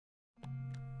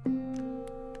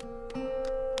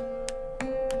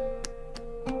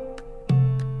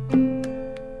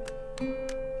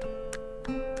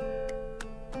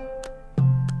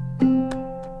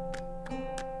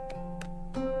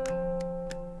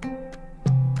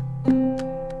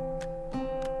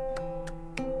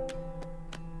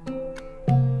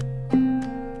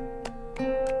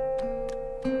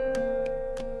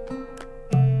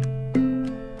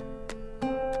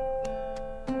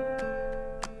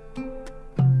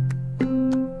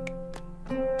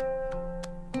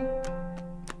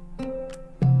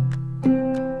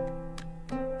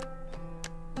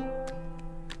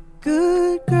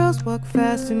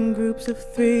in groups of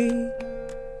 3.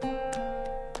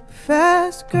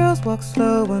 Fast girls walk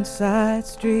slow on side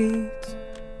streets.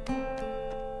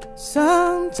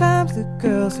 Sometimes the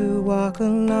girls who walk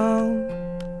alone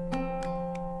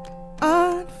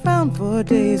aren't found for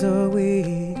days or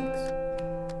weeks.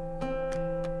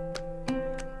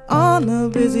 On the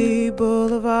busy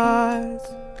boulevards,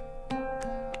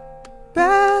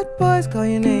 bad boys call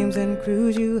your names and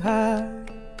cruise you hard.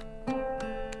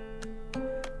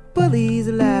 Bullies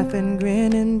laugh and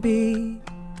grin and beat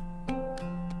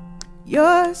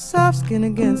your soft skin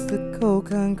against the cold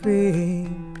concrete.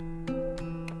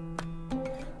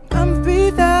 I'm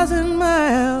 3,000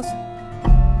 miles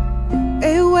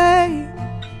away.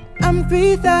 I'm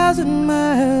 3,000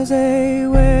 miles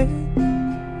away.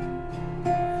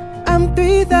 I'm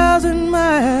 3,000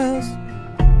 miles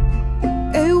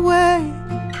away.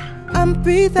 I'm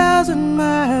 3,000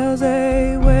 miles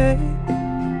away.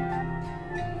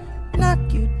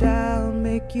 Knock you down,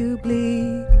 make you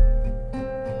bleed,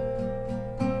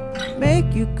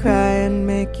 make you cry and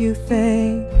make you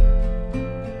think.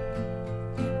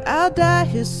 I'll die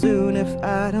here soon if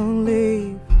I don't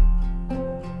leave.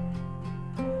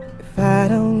 If I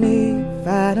don't leave, if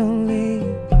I don't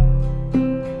leave.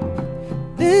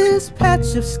 This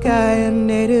patch of sky and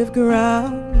native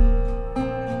ground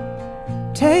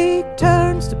take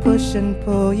turns to push and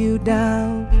pull you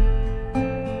down.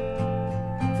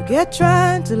 Forget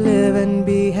trying to live and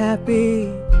be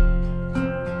happy.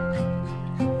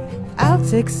 I'll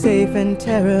take safe and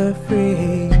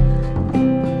terror-free.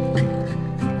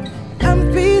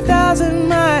 I'm 3,000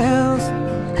 miles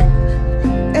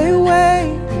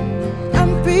away.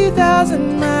 I'm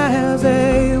 3,000 miles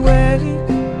away.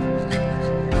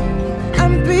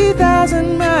 I'm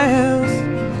 3,000 miles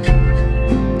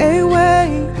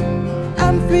away.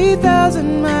 I'm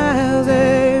 3,000 miles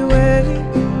away.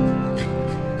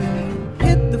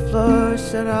 Hit the floor,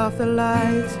 shut off the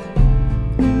lights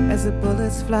as the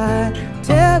bullets fly.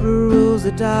 Terror rules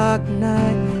the dark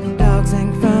night. Dogs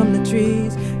hang from the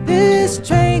trees. This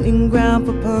training ground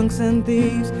for punks and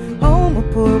thieves. Home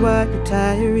of poor white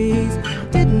retirees.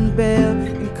 Didn't bail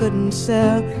and couldn't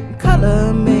sell. And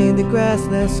color made the grass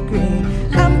less green.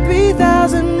 I'm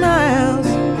 3,000 miles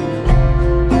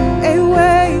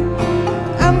away.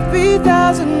 I'm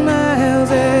 3,000 miles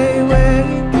away.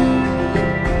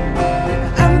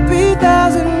 I'm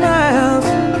 3,000 miles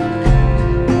away.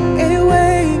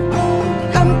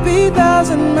 I'm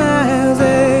 3,000 miles away.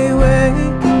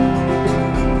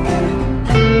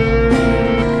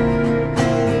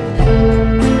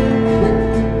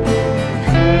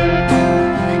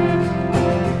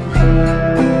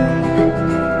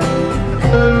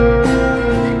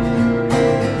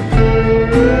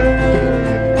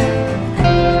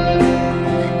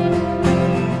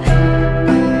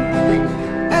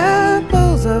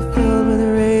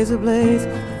 Blades,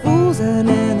 fools and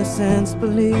innocents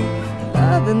believe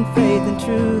love and faith and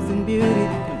truth and beauty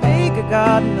can make a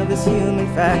garden of this human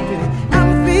factory.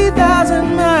 I'm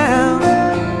 3,000 miles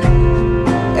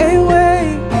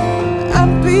away.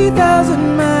 I'm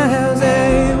 3,000 miles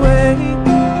away.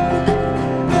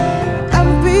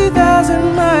 I'm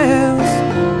 3,000 miles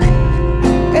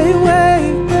away.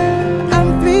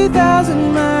 I'm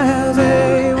 3,000 miles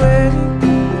away.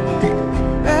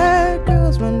 Bad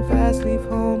girls run fast, leave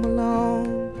home alone.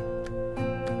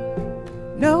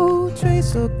 No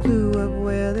trace or clue of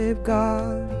where they've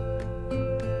gone.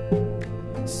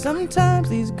 Sometimes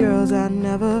these girls are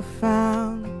never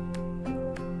found.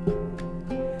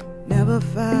 Never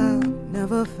found,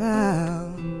 never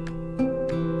found.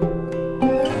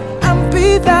 I'm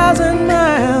 3,000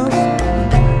 miles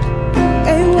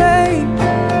away.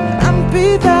 I'm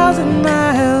 3,000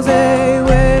 miles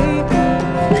away.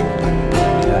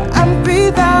 I'm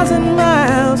 3,000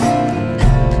 miles away.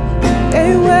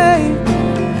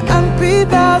 I'm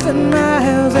 3,000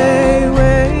 miles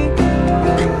away.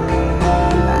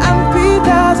 I'm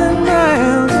 3,000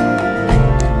 miles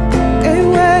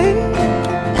away.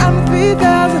 I'm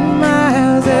 3,000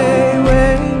 miles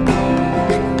away.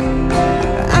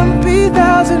 I'm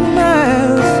 3,000 miles